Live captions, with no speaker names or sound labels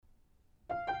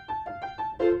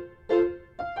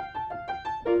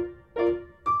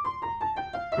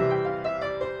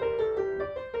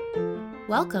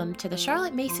Welcome to the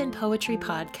Charlotte Mason Poetry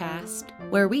Podcast,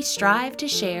 where we strive to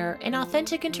share an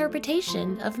authentic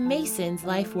interpretation of Mason's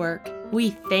life work. We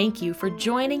thank you for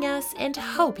joining us and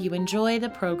hope you enjoy the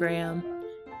program.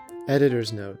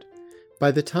 Editor's note: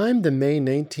 by the time the May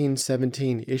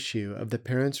 1917 issue of the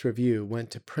Parents' Review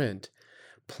went to print,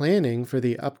 planning for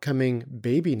the upcoming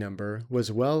baby number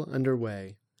was well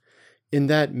underway. In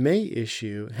that May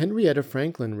issue, Henrietta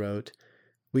Franklin wrote,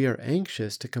 "We are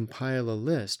anxious to compile a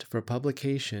list for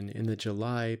publication in the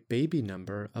July baby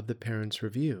number of the Parents'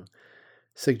 Review.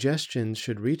 Suggestions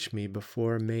should reach me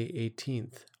before May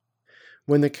 18th.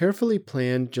 When the carefully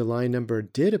planned July number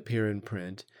did appear in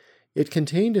print, it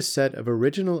contained a set of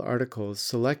original articles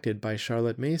selected by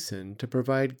Charlotte Mason to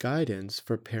provide guidance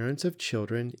for parents of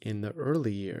children in the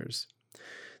early years.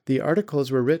 The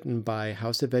articles were written by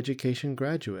House of Education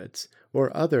graduates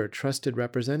or other trusted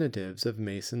representatives of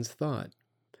Mason's thought.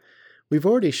 We've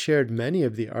already shared many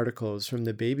of the articles from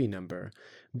the baby number,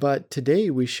 but today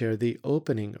we share the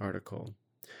opening article.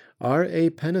 R.A.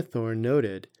 Pennethorne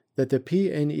noted that the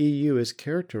PNEU is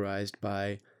characterized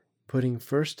by putting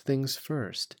first things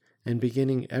first and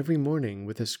beginning every morning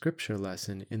with a scripture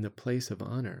lesson in the place of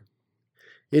honor.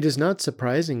 It is not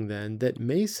surprising, then, that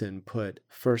Mason put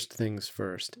first things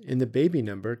first in the baby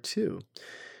number, too.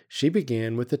 She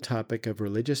began with the topic of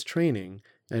religious training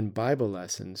and Bible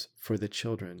lessons for the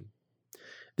children.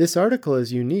 This article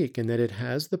is unique in that it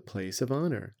has the place of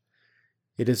honor.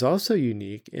 It is also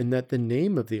unique in that the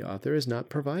name of the author is not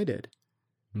provided.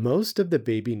 Most of the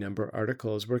baby number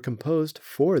articles were composed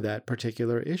for that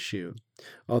particular issue,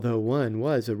 although one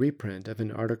was a reprint of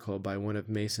an article by one of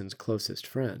Mason's closest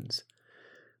friends.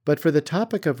 But for the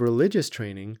topic of religious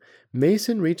training,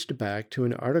 Mason reached back to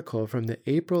an article from the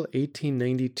April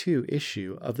 1892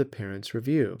 issue of the Parents'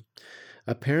 Review.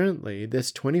 Apparently,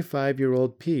 this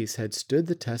 25-year-old piece had stood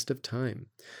the test of time,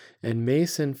 and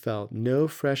Mason felt no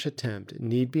fresh attempt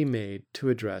need be made to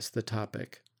address the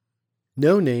topic.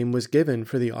 No name was given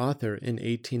for the author in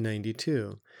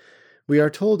 1892. We are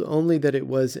told only that it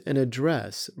was an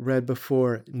address read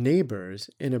before neighbors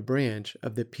in a branch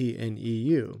of the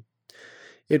PNEU.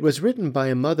 It was written by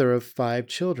a mother of 5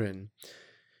 children.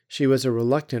 She was a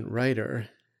reluctant writer.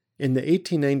 In the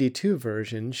 1892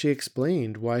 version, she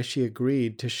explained why she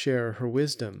agreed to share her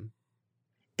wisdom.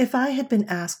 If I had been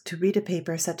asked to read a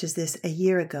paper such as this a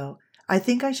year ago, I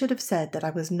think I should have said that I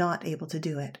was not able to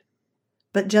do it.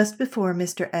 But just before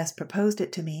Mr. S. proposed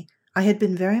it to me, I had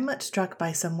been very much struck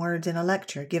by some words in a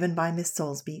lecture given by Miss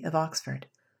Soulsby of Oxford.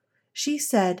 She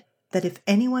said that if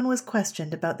anyone was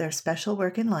questioned about their special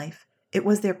work in life, it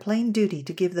was their plain duty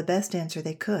to give the best answer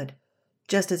they could,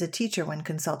 just as a teacher when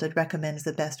consulted recommends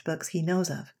the best books he knows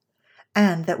of,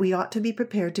 and that we ought to be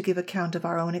prepared to give account of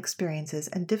our own experiences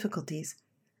and difficulties.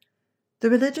 The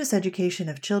religious education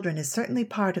of children is certainly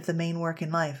part of the main work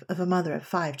in life of a mother of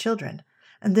 5 children,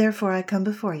 and therefore I come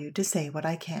before you to say what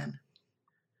I can.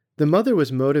 The mother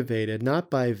was motivated not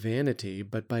by vanity,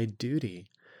 but by duty.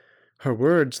 Her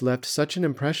words left such an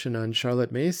impression on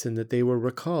Charlotte Mason that they were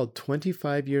recalled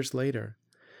 25 years later.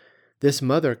 This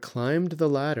mother climbed the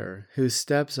ladder whose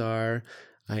steps are,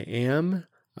 I am,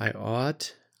 I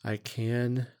ought, I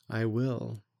can, I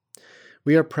will.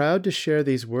 We are proud to share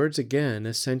these words again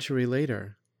a century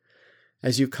later.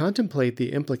 As you contemplate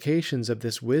the implications of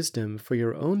this wisdom for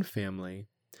your own family,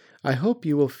 I hope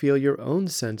you will feel your own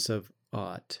sense of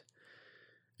ought,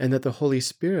 and that the Holy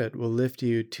Spirit will lift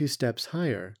you 2 steps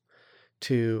higher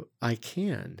to I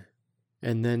can,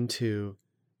 and then to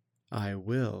I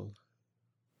will.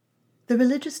 The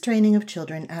Religious Training of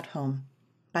Children at Home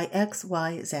by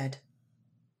X.Y.Z.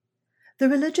 The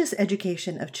religious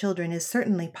education of children is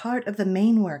certainly part of the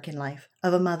main work in life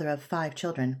of a mother of 5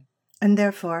 children, and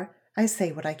therefore I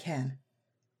say what I can.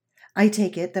 I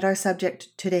take it that our subject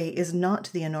today is not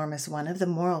the enormous one of the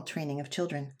moral training of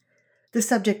children. The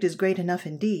subject is great enough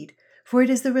indeed, for it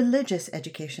is the religious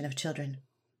education of children.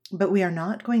 But we are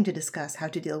not going to discuss how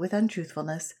to deal with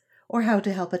untruthfulness or how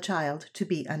to help a child to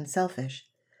be unselfish.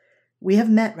 We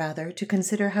have met, rather, to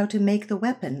consider how to make the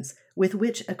weapons with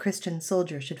which a Christian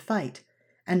soldier should fight,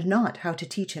 and not how to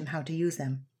teach him how to use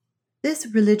them. This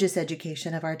religious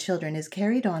education of our children is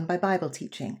carried on by Bible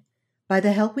teaching, by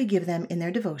the help we give them in their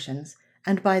devotions,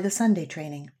 and by the Sunday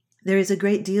training. There is a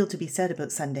great deal to be said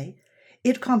about Sunday.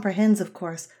 It comprehends, of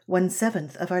course,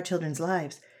 1/7 of our children's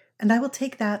lives, and I will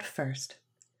take that first.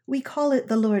 We call it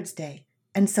the Lord's Day,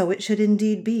 and so it should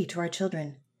indeed be to our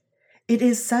children. It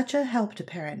is such a help to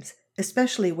parents,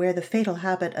 especially where the fatal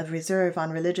habit of reserve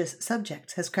on religious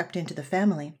subjects has crept into the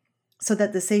family, so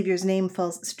that the Saviour's name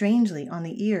falls strangely on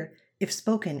the ear if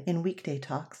spoken in weekday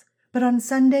talks. But on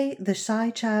Sunday, the shy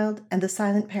child and the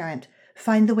silent parent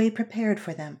find the way prepared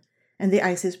for them, and the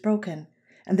ice is broken,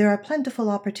 and there are plentiful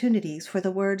opportunities for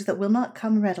the words that will not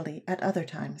come readily at other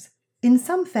times. In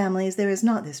some families there is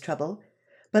not this trouble,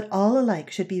 but all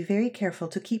alike should be very careful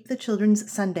to keep the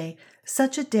children's Sunday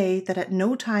such a day that at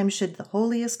no time should the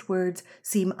holiest words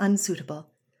seem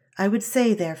unsuitable. I would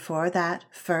say, therefore, that,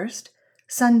 first,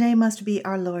 Sunday must be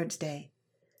our Lord's Day.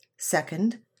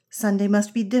 Second, Sunday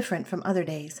must be different from other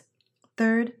days.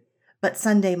 Third, but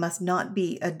Sunday must not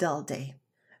be a dull day.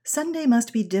 Sunday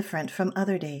must be different from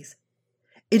other days.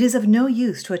 It is of no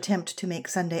use to attempt to make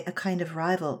Sunday a kind of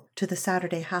rival to the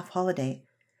Saturday half-holiday.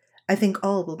 I think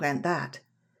all will grant that.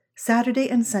 Saturday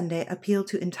and Sunday appeal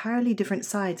to entirely different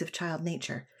sides of child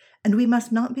nature, and we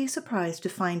must not be surprised to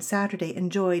find Saturday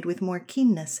enjoyed with more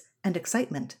keenness and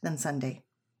excitement than Sunday.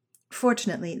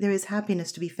 Fortunately, there is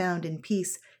happiness to be found in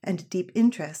peace and deep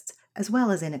interests, as well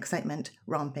as in excitement,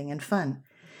 romping, and fun,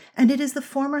 and it is the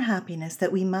former happiness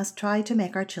that we must try to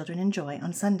make our children enjoy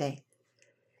on Sunday.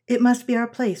 It must be our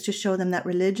place to show them that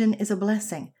religion is a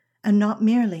blessing, and not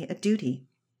merely a duty.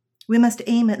 We must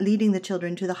aim at leading the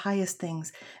children to the highest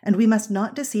things, and we must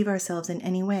not deceive ourselves in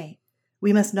any way.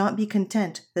 We must not be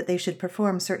content that they should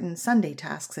perform certain Sunday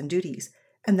tasks and duties,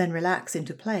 and then relax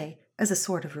into play as a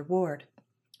sort of reward.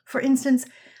 For instance,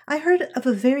 I heard of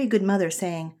a very good mother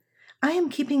saying, "I am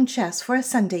keeping chess for a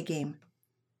Sunday game."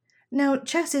 Now,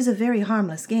 chess is a very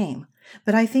harmless game,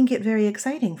 but I think it very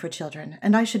exciting for children,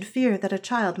 and I should fear that a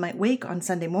child might wake on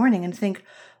Sunday morning and think,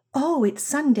 "Oh, it's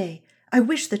Sunday. I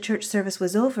wish the church service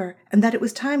was over and that it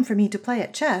was time for me to play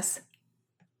at chess."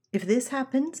 If this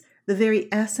happens, the very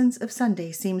essence of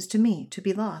Sunday seems to me to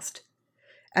be lost.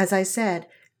 As I said,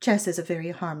 chess is a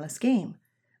very harmless game,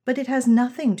 but it has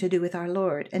nothing to do with our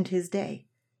Lord and His day.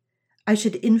 I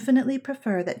should infinitely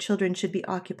prefer that children should be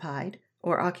occupied,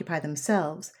 or occupy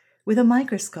themselves, with a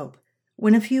microscope,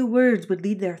 when a few words would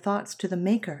lead their thoughts to the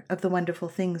maker of the wonderful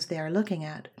things they are looking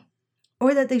at,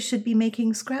 or that they should be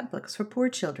making scrapbooks for poor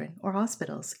children or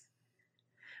hospitals.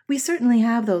 We certainly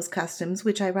have those customs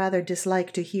which I rather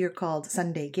dislike to hear called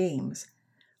Sunday games.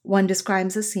 One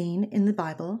describes a scene in the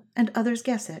Bible, and others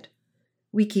guess it.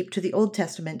 We keep to the Old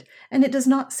Testament, and it does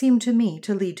not seem to me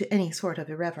to lead to any sort of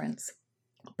irreverence.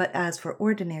 But as for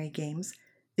ordinary games,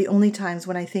 the only times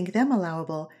when I think them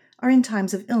allowable are in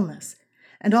times of illness,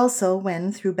 and also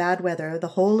when, through bad weather, the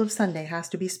whole of Sunday has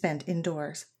to be spent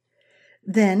indoors.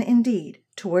 Then, indeed,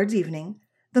 towards evening,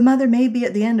 the mother may be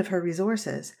at the end of her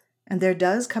resources, and there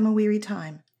does come a weary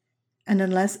time, and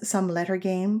unless some letter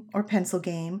game, or pencil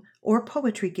game, or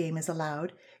poetry game is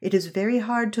allowed, it is very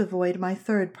hard to avoid my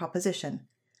third proposition.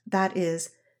 That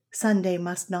is, Sunday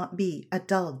must not be a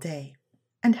dull day.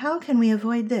 And how can we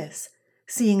avoid this,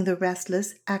 seeing the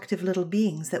restless, active little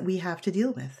beings that we have to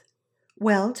deal with?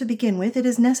 Well, to begin with, it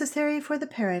is necessary for the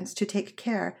parents to take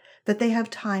care that they have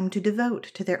time to devote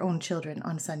to their own children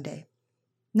on Sunday.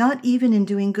 Not even in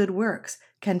doing good works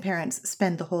can parents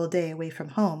spend the whole day away from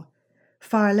home,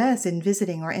 far less in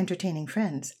visiting or entertaining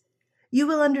friends. You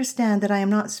will understand that I am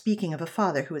not speaking of a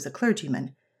father who is a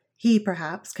clergyman. He,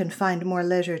 perhaps, can find more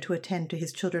leisure to attend to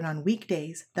his children on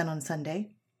weekdays than on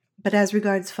Sunday. But as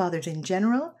regards fathers in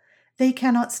general, they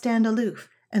cannot stand aloof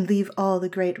and leave all the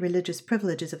great religious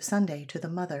privileges of Sunday to the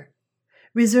mother.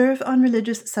 Reserve on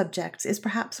religious subjects is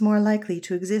perhaps more likely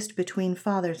to exist between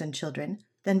fathers and children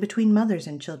than between mothers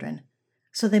and children,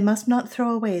 so they must not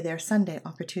throw away their Sunday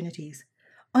opportunities.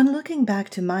 On looking back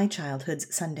to my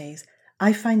childhood's Sundays,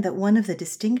 I find that one of the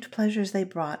distinct pleasures they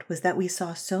brought was that we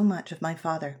saw so much of my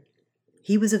father.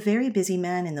 He was a very busy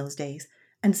man in those days,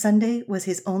 and Sunday was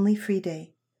his only free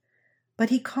day. But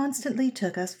he constantly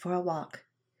took us for a walk.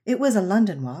 It was a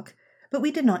London walk, but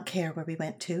we did not care where we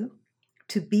went to.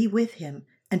 To be with him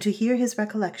and to hear his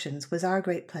recollections was our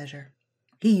great pleasure.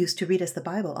 He used to read us the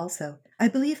Bible also. I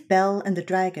believe Bel and the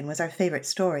Dragon was our favorite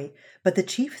story, but the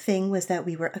chief thing was that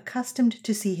we were accustomed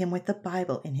to see him with the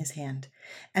Bible in his hand,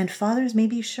 and fathers may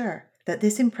be sure that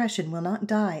this impression will not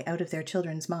die out of their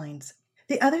children's minds.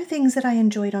 The other things that I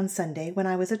enjoyed on Sunday when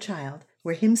I was a child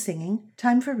were hymn singing,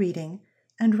 time for reading,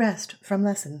 and rest from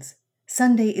lessons.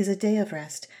 Sunday is a day of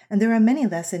rest, and there are many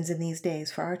lessons in these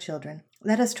days for our children.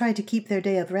 Let us try to keep their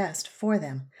day of rest for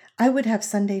them. I would have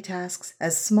Sunday tasks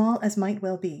as small as might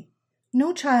well be.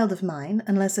 No child of mine,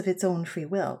 unless of its own free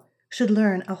will, should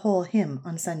learn a whole hymn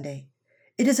on Sunday.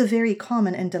 It is a very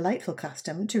common and delightful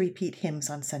custom to repeat hymns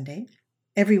on Sunday,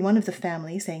 every one of the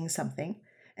family saying something,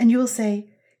 and you will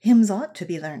say, hymns ought to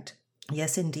be learnt.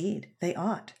 Yes, indeed, they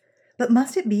ought. But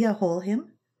must it be a whole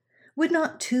hymn? Would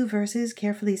not 2 verses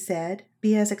carefully said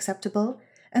be as acceptable,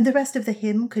 and the rest of the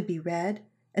hymn could be read,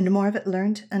 and more of it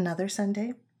learnt another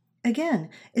Sunday? Again,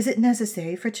 is it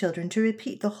necessary for children to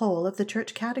repeat the whole of the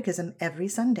church catechism every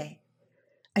Sunday?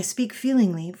 I speak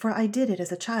feelingly, for I did it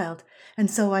as a child, and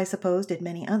so I suppose did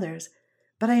many others,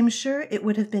 but I am sure it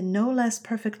would have been no less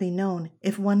perfectly known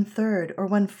if 1/3 or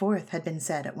 1/4 had been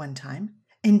said at one time.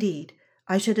 Indeed,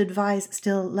 I should advise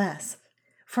still less,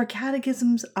 for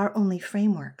catechisms are only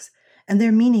frameworks, and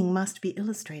their meaning must be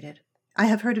illustrated. I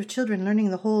have heard of children learning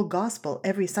the whole gospel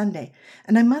every Sunday,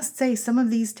 and I must say some of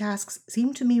these tasks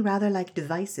seem to me rather like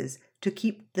devices to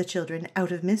keep the children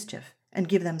out of mischief and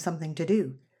give them something to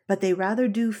do. But they rather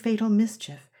do fatal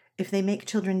mischief if they make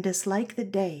children dislike the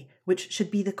day which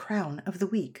should be the crown of the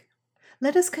week.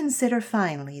 Let us consider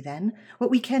finally, then, what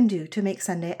we can do to make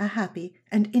Sunday a happy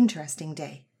and interesting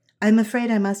day. I am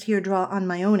afraid I must here draw on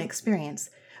my own experience,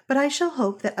 but I shall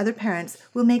hope that other parents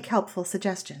will make helpful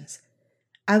suggestions.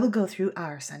 I will go through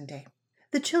our Sunday.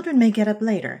 The children may get up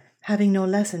later, having no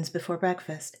lessons before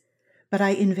breakfast, but I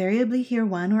invariably hear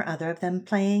one or other of them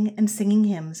playing and singing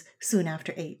hymns soon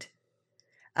after 8.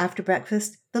 After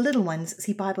breakfast, the little ones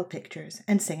see Bible pictures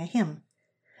and sing a hymn.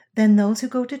 Then those who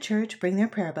go to church bring their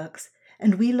prayer books,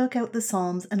 and we look out the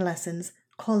psalms and lessons,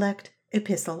 collect,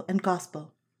 epistle, and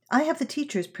gospel. I have the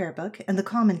teacher's prayer book and the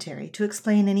commentary to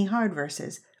explain any hard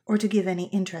verses or to give any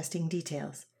interesting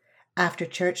details. After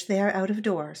church, they are out of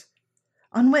doors.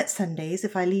 On wet Sundays,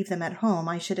 if I leave them at home,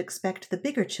 I should expect the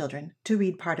bigger children to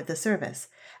read part of the service,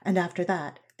 and after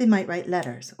that, they might write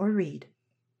letters or read.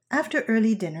 After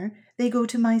early dinner, they go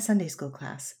to my Sunday school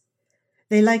class.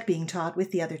 They like being taught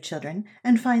with the other children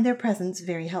and find their presence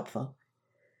very helpful.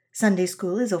 Sunday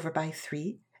school is over by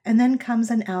 3, and then comes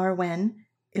an hour when,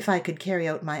 if I could carry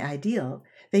out my ideal,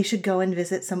 they should go and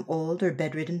visit some old or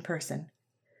bedridden person.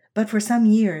 But for some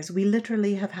years we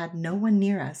literally have had no one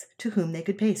near us to whom they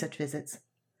could pay such visits.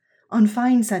 On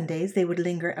fine Sundays they would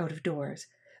linger out of doors,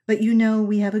 but you know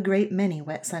we have a great many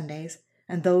wet Sundays,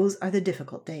 and those are the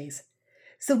difficult days.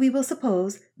 So we will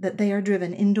suppose that they are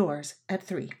driven indoors at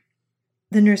 3.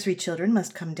 The nursery children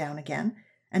must come down again,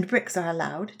 and bricks are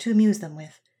allowed to amuse them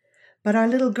with. But our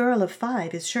little girl of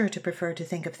 5 is sure to prefer to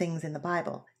think of things in the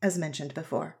Bible, as mentioned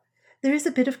before. There is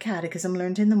a bit of catechism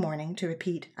learnt in the morning to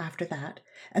repeat after that,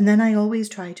 and then I always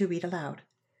try to read aloud.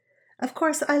 Of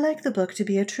course, I like the book to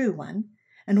be a true one,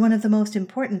 and one of the most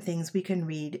important things we can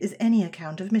read is any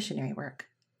account of missionary work.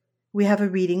 We have a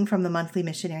reading from the monthly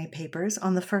missionary papers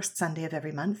on the first Sunday of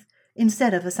every month,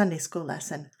 instead of a Sunday school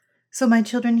lesson, so my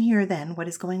children hear then what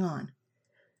is going on.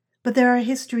 But there are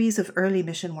histories of early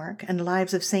mission work and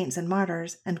lives of saints and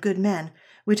martyrs and good men,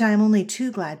 which I am only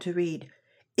too glad to read,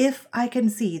 if I can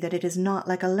see that it is not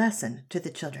like a lesson to the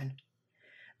children.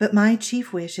 But my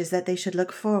chief wish is that they should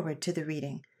look forward to the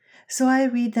reading, so I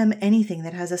read them anything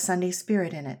that has a Sunday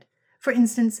spirit in it, for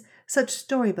instance, such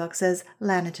storybooks as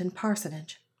Lannington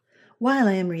Parsonage. While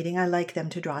I am reading, I like them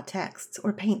to draw texts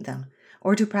or paint them,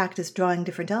 or to practice drawing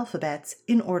different alphabets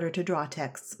in order to draw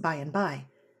texts by and by.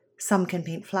 Some can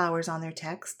paint flowers on their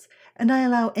texts, and I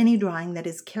allow any drawing that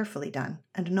is carefully done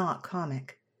and not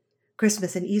comic.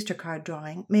 Christmas and Easter card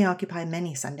drawing may occupy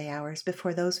many Sunday hours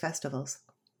before those festivals.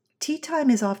 Tea time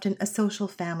is often a social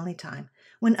family time,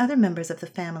 when other members of the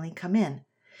family come in,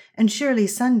 and surely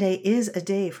Sunday is a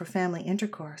day for family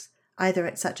intercourse, either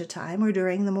at such a time or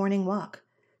during the morning walk.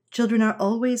 Children are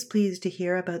always pleased to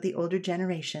hear about the older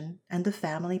generation and the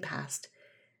family past.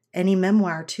 Any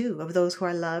memoir, too, of those who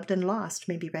are loved and lost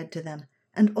may be read to them,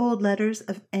 and old letters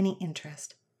of any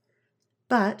interest.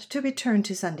 But to return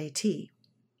to Sunday tea.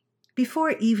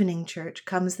 Before evening church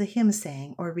comes the hymn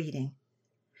saying or reading.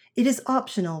 It is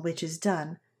optional which is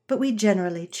done, but we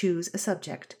generally choose a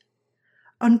subject.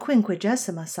 On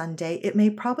Quinquagesima Sunday it may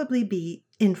probably be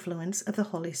Influence of the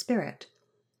Holy Spirit.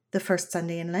 The first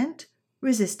Sunday in Lent,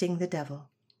 Resisting the Devil.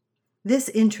 This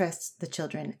interests the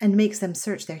children and makes them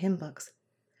search their hymn books.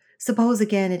 Suppose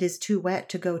again it is too wet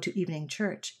to go to evening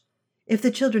church. If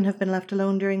the children have been left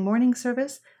alone during morning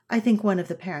service, I think one of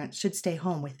the parents should stay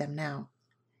home with them now.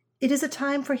 It is a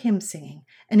time for hymn singing,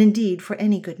 and indeed for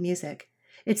any good music.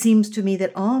 It seems to me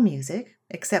that all music,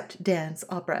 except dance,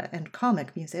 opera, and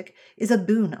comic music, is a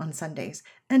boon on Sundays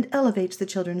and elevates the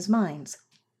children's minds.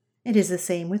 It is the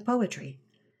same with poetry.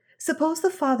 Suppose the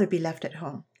father be left at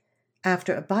home.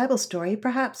 After a Bible story,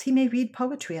 perhaps he may read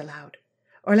poetry aloud,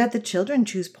 or let the children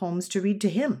choose poems to read to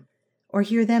him, or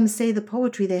hear them say the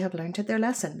poetry they have learnt at their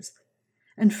lessons.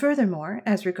 And furthermore,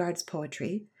 as regards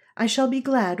poetry, I shall be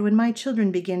glad when my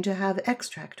children begin to have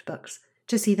extract books,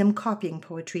 to see them copying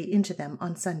poetry into them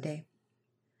on Sunday.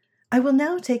 I will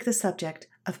now take the subject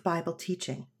of Bible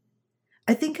teaching.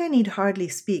 I think I need hardly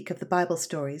speak of the Bible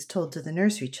stories told to the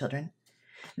nursery children.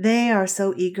 They are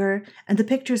so eager, and the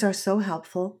pictures are so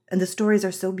helpful, and the stories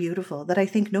are so beautiful that I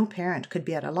think no parent could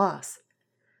be at a loss.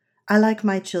 I like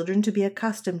my children to be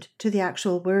accustomed to the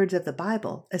actual words of the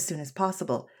Bible as soon as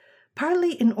possible,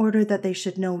 partly in order that they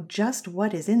should know just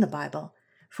what is in the Bible,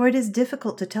 for it is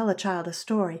difficult to tell a child a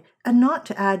story and not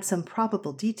to add some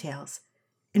probable details.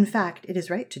 In fact, it is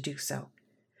right to do so.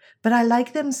 But I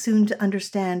like them soon to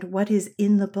understand what is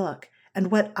in the book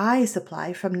and what I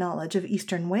supply from knowledge of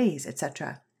Eastern ways,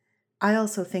 etc. I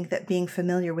also think that being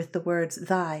familiar with the words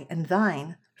thy and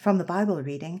thine from the Bible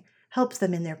reading helps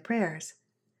them in their prayers.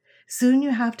 Soon you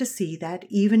have to see that,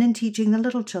 even in teaching the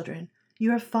little children,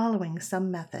 you are following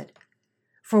some method.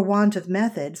 For want of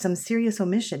method, some serious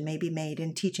omission may be made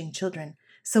in teaching children,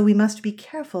 so we must be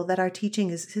careful that our teaching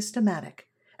is systematic,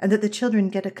 and that the children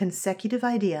get a consecutive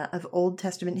idea of Old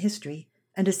Testament history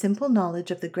and a simple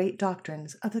knowledge of the great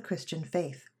doctrines of the Christian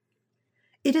faith.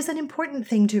 It is an important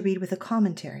thing to read with a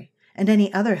commentary and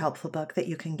any other helpful book that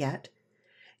you can get.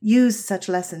 Use such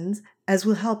lessons as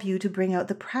will help you to bring out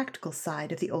the practical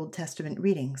side of the Old Testament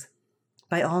readings.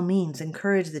 By all means,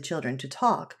 encourage the children to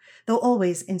talk, though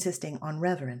always insisting on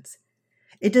reverence.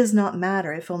 It does not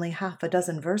matter if only half a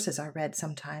dozen verses are read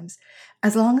sometimes,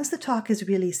 as long as the talk is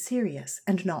really serious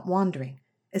and not wandering,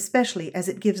 especially as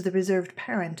it gives the reserved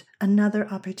parent another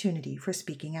opportunity for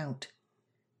speaking out.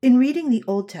 In reading the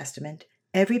Old Testament,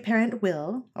 every parent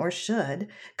will, or should,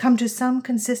 come to some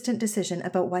consistent decision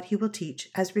about what he will teach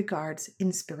as regards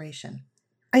inspiration.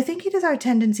 I think it is our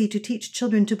tendency to teach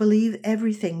children to believe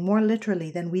everything more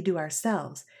literally than we do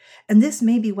ourselves, and this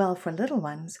may be well for little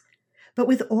ones. But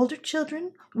with older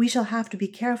children, we shall have to be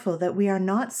careful that we are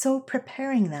not so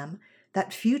preparing them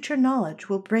that future knowledge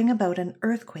will bring about an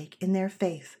earthquake in their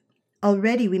faith.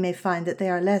 Already we may find that they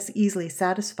are less easily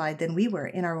satisfied than we were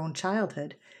in our own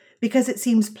childhood, because it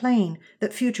seems plain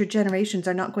that future generations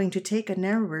are not going to take a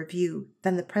narrower view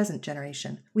than the present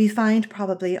generation. We find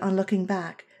probably, on looking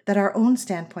back, that our own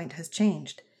standpoint has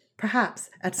changed, perhaps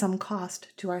at some cost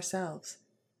to ourselves.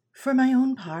 For my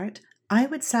own part, I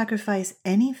would sacrifice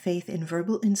any faith in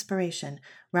verbal inspiration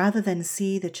rather than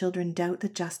see the children doubt the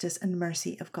justice and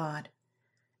mercy of God.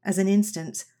 As an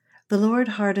instance, the Lord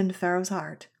hardened Pharaoh's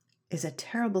heart is a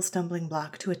terrible stumbling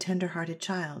block to a tender-hearted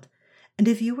child, and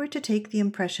if you were to take the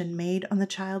impression made on the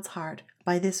child's heart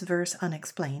by this verse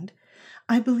unexplained,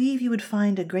 I believe you would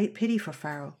find a great pity for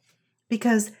Pharaoh,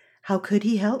 because how could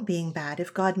he help being bad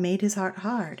if God made his heart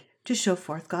hard to show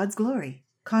forth God's glory?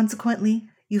 Consequently,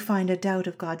 you find a doubt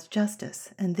of God's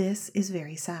justice, and this is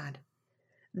very sad.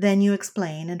 Then you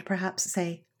explain and perhaps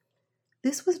say,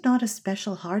 this was not a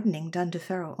special hardening done to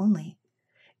Pharaoh only.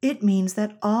 It means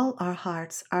that all our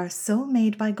hearts are so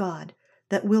made by God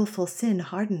that willful sin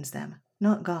hardens them,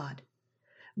 not God.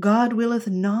 God willeth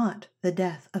not the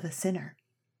death of a sinner.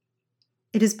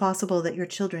 It is possible that your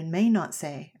children may not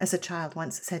say, as a child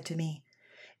once said to me,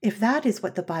 if that is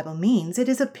what the Bible means, it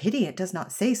is a pity it does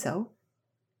not say so.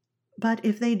 But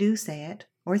if they do say it,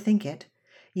 or think it,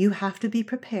 you have to be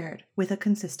prepared with a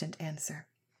consistent answer.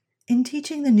 In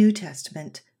teaching the New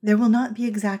Testament, there will not be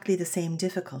exactly the same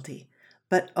difficulty,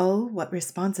 but oh, what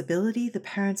responsibility the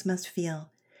parents must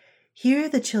feel. Here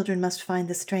the children must find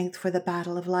the strength for the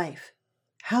battle of life.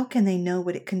 How can they know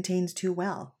what it contains too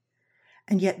well?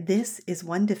 And yet this is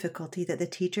one difficulty that the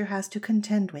teacher has to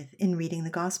contend with in reading the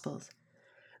Gospels.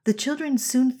 The children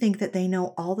soon think that they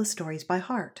know all the stories by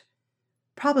heart.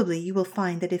 Probably you will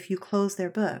find that if you close their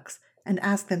books and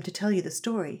ask them to tell you the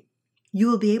story, you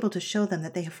will be able to show them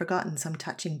that they have forgotten some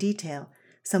touching detail,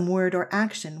 some word or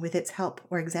action with its help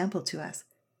or example to us.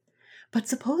 But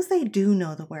suppose they do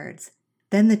know the words,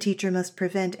 then the teacher must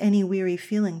prevent any weary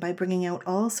feeling by bringing out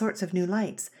all sorts of new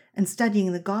lights and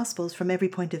studying the Gospels from every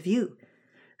point of view,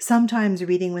 sometimes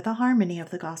reading with a harmony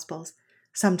of the Gospels,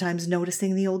 sometimes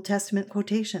noticing the Old Testament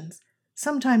quotations,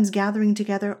 sometimes gathering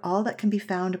together all that can be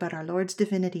found about our Lord's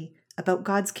divinity, about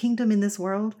God's kingdom in this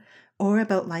world, or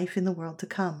about life in the world to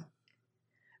come.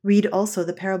 Read also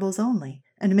the parables only,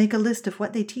 and make a list of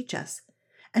what they teach us.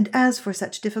 And as for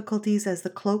such difficulties as the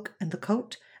cloak and the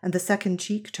coat, and the second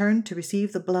cheek turned to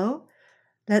receive the blow,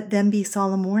 let them be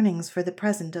solemn warnings for the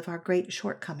present of our great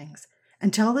shortcomings,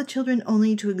 and tell the children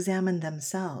only to examine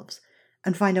themselves,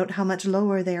 and find out how much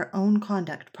lower their own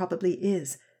conduct probably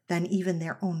is than even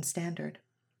their own standard.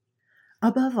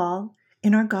 Above all,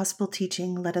 in our gospel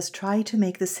teaching, let us try to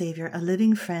make the Savior a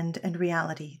living friend and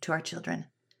reality to our children.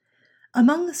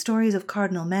 Among the stories of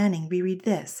Cardinal Manning, we read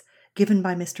this, given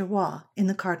by Mr. Waugh in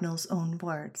the Cardinal's own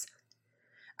words.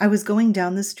 I was going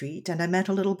down the street, and I met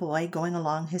a little boy going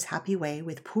along his happy way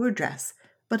with poor dress,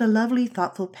 but a lovely,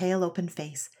 thoughtful, pale, open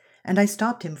face, and I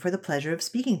stopped him for the pleasure of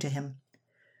speaking to him.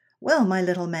 "Well, my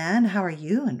little man, how are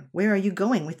you, and where are you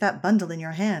going with that bundle in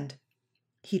your hand?"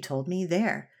 He told me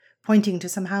there, pointing to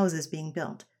some houses being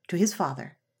built, to his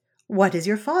father. "What is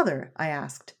your father?" I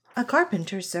asked. "A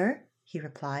carpenter, sir," he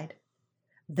replied.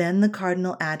 Then the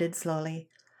cardinal added slowly,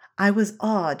 "I was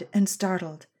awed and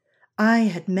startled. I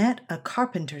had met a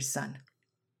carpenter's son.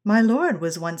 My lord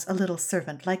was once a little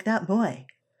servant like that boy.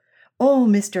 Oh,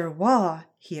 Mr. Waugh,"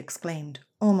 he exclaimed,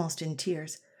 almost in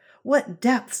tears, "what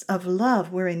depths of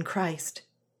love were in Christ!"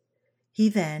 He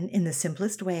then, in the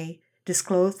simplest way,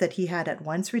 disclosed that he had at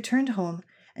once returned home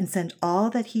and sent all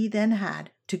that he then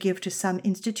had to give to some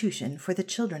institution for the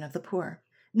children of the poor.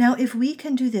 Now, if we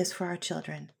can do this for our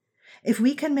children, if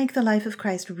we can make the life of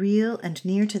Christ real and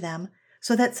near to them,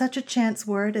 so that such a chance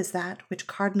word as that which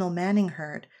Cardinal Manning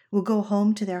heard will go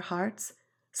home to their hearts,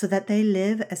 so that they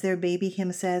live, as their baby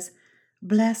hymn says,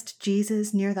 "Blessed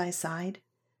Jesus near thy side,"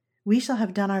 we shall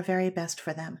have done our very best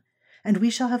for them, and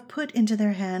we shall have put into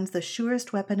their hands the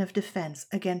surest weapon of defense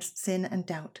against sin and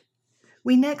doubt.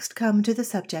 We next come to the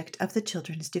subject of the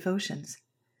children's devotions.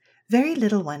 Very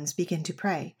little ones begin to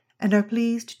pray, and are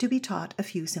pleased to be taught a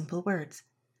few simple words.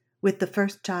 With the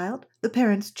first child, the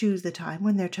parents choose the time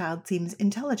when their child seems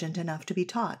intelligent enough to be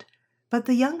taught, but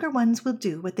the younger ones will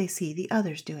do what they see the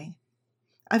others doing.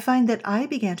 I find that I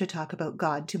began to talk about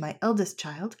God to my eldest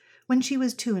child when she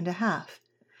was 2.5,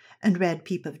 and read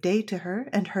Peep of Day to her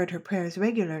and heard her prayers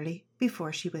regularly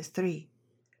before she was 3.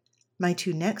 My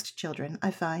 2 next children, I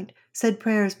find, said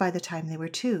prayers by the time they were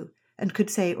 2, and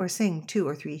could say or sing 2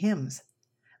 or 3 hymns.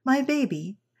 My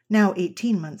baby, now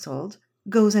 18 months old,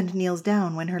 goes and kneels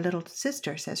down when her little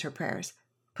sister says her prayers,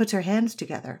 puts her hands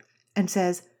together, and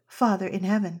says, "Father in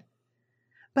heaven."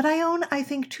 But I own I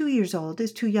think 2 years old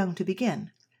is too young to begin,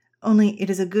 only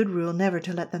it is a good rule never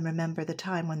to let them remember the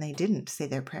time when they didn't say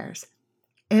their prayers.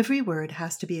 Every word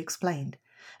has to be explained,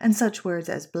 and such words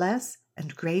as bless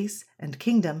and grace and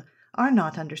kingdom are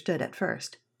not understood at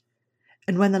first.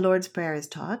 And when the Lord's Prayer is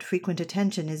taught, frequent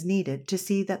attention is needed to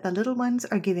see that the little ones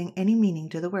are giving any meaning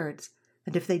to the words,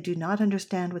 and if they do not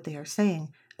understand what they are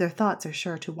saying, their thoughts are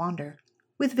sure to wander.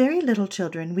 With very little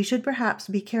children, we should perhaps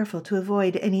be careful to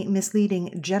avoid any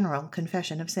misleading general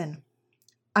confession of sin.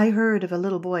 I heard of a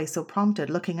little boy so prompted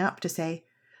looking up to say,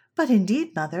 "But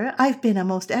indeed, mother, I've been a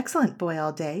most excellent boy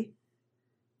all day."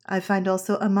 I find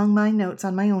also among my notes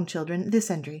on my own children this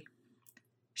entry: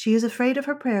 "She is afraid of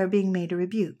her prayer being made a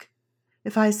rebuke.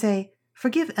 If I say,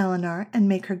 'Forgive Eleanor and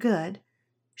make her good,'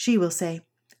 she will say,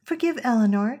 'Forgive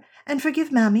Eleanor, and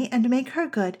forgive Mammy and make her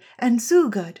good, and Sue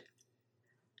good.'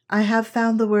 I have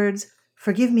found the words,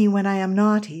 'Forgive me when I am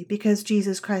naughty, because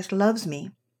Jesus Christ loves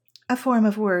me,' a form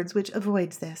of words which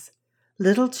avoids this.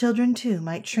 Little children, too,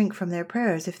 might shrink from their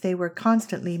prayers if they were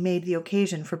constantly made the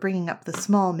occasion for bringing up the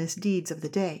small misdeeds of the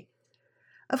day.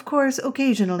 Of course,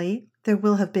 occasionally, there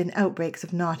will have been outbreaks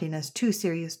of naughtiness too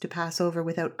serious to pass over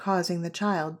without causing the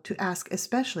child to ask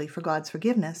especially for God's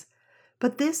forgiveness,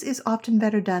 but this is often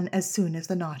better done as soon as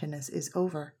the naughtiness is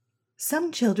over.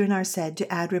 Some children are said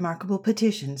to add remarkable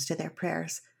petitions to their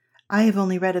prayers. I have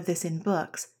only read of this in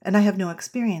books, and I have no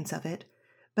experience of it,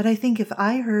 but I think if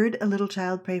I heard a little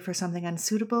child pray for something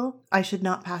unsuitable, I should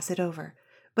not pass it over,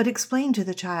 but explain to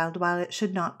the child why it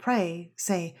should not pray,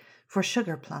 say, for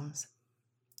sugar plums.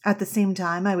 At the same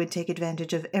time, I would take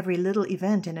advantage of every little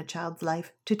event in a child's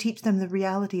life to teach them the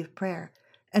reality of prayer,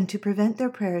 and to prevent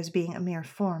their prayers being a mere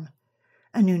form.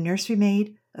 A new nursery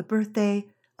maid, a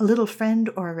birthday, a little friend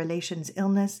or a relation's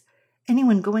illness,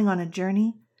 anyone going on a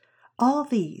journey, all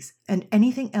these, and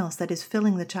anything else that is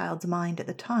filling the child's mind at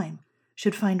the time,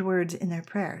 should find words in their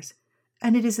prayers,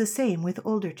 and it is the same with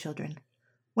older children.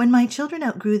 When my children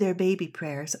outgrew their baby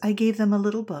prayers, I gave them a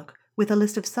little book with a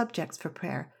list of subjects for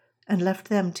prayer, and left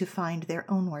them to find their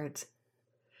own words.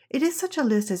 It is such a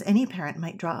list as any parent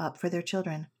might draw up for their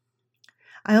children.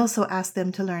 I also asked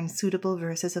them to learn suitable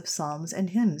verses of psalms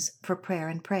and hymns for prayer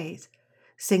and praise,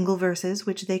 single verses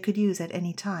which they could use at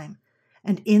any time,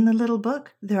 and in the little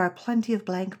book there are plenty of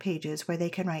blank pages where they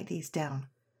can write these down.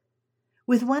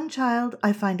 With one child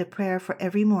I find a prayer for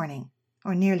every morning,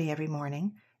 or nearly every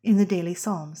morning, in the daily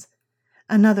psalms.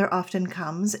 Another often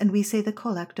comes, and we say the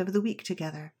collect of the week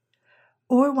together.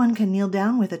 Or one can kneel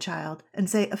down with a child and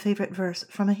say a favorite verse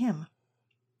from a hymn.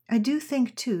 I do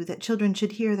think, too, that children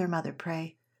should hear their mother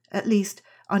pray, at least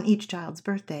on each child's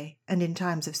birthday and in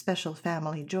times of special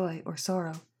family joy or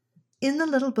sorrow. In the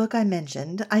little book I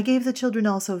mentioned, I gave the children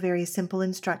also very simple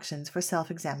instructions for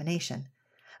self-examination.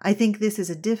 I think this is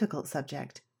a difficult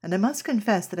subject, and I must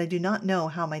confess that I do not know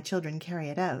how my children carry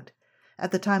it out. At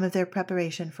the time of their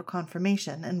preparation for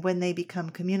confirmation and when they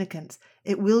become communicants,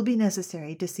 it will be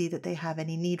necessary to see that they have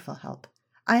any needful help.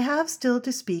 I have still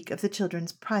to speak of the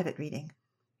children's private reading.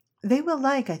 They will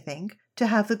like, I think, to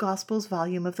have the Gospels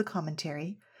volume of the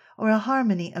commentary, or a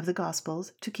harmony of the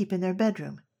Gospels to keep in their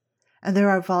bedroom. And there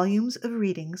are volumes of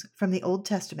readings from the Old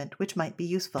Testament which might be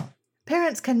useful.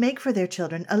 Parents can make for their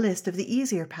children a list of the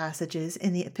easier passages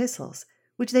in the epistles,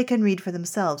 which they can read for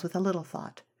themselves with a little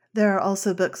thought. There are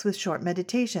also books with short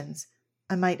meditations.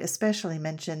 I might especially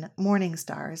mention Morning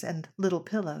Stars and Little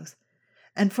Pillows.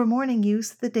 And for morning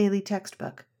use, the daily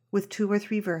textbook, with 2 or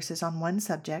 3 verses on one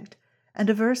subject, and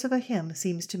a verse of a hymn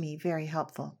seems to me very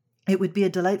helpful. It would be a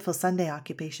delightful Sunday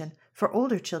occupation for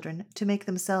older children to make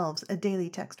themselves a daily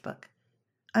textbook.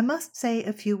 I must say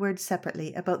a few words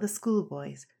separately about the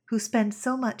schoolboys, who spend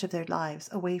so much of their lives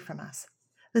away from us.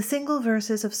 The single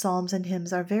verses of psalms and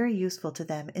hymns are very useful to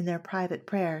them in their private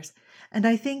prayers, and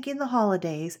I think in the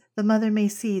holidays the mother may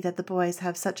see that the boys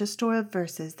have such a store of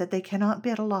verses that they cannot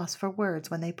be at a loss for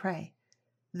words when they pray.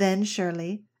 Then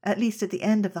surely, at least at the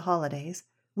end of the holidays,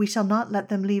 we shall not let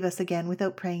them leave us again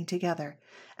without praying together,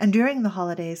 and during the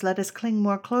holidays let us cling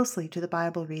more closely to the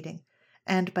Bible reading,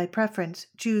 and by preference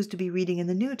choose to be reading in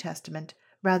the New Testament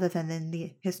rather than in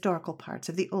the historical parts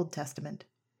of the Old Testament.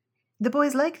 The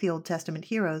boys like the Old Testament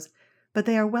heroes, but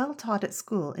they are well taught at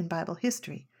school in Bible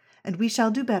history, and we shall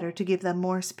do better to give them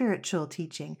more spiritual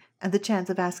teaching and the chance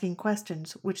of asking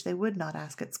questions which they would not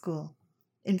ask at school.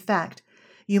 In fact,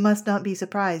 you must not be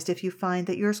surprised if you find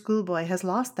that your schoolboy has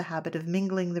lost the habit of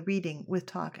mingling the reading with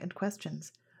talk and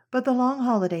questions, but the long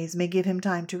holidays may give him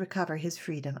time to recover his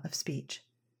freedom of speech.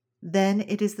 Then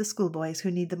it is the schoolboys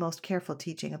who need the most careful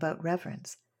teaching about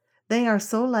reverence. They are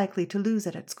so likely to lose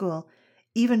it at school.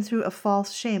 Even through a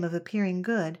false shame of appearing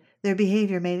good, their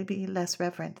behavior may be less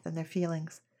reverent than their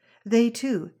feelings. They,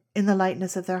 too, in the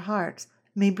lightness of their hearts,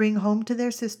 may bring home to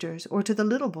their sisters or to the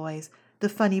little boys the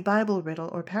funny Bible riddle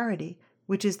or parody,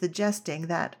 which is the jesting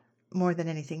that, more than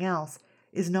anything else,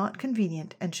 is not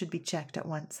convenient and should be checked at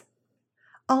once.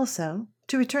 Also,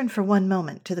 to return for one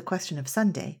moment to the question of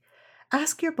Sunday,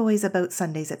 ask your boys about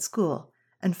Sundays at school,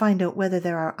 and find out whether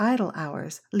there are idle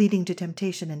hours leading to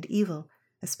temptation and evil,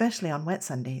 especially on wet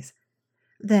Sundays.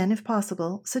 Then, if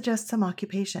possible, suggest some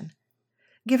occupation.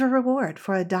 Give a reward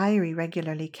for a diary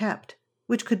regularly kept,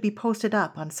 which could be posted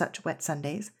up on such wet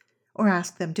Sundays, or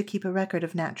ask them to keep a record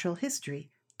of natural history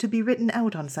to be written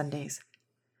out on Sundays.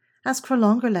 Ask for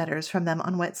longer letters from them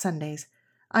on wet Sundays,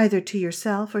 either to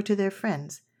yourself or to their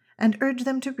friends, and urge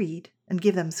them to read and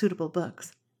give them suitable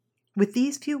books. With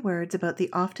these few words about the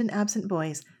often absent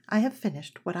boys, I have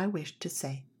finished what I wished to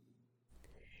say.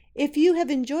 If you have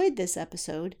enjoyed this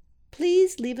episode,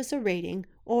 please leave us a rating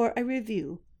or a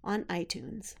review on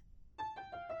iTunes.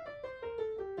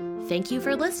 Thank you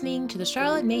for listening to the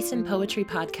Charlotte Mason Poetry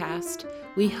Podcast.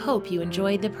 We hope you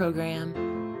enjoyed the program.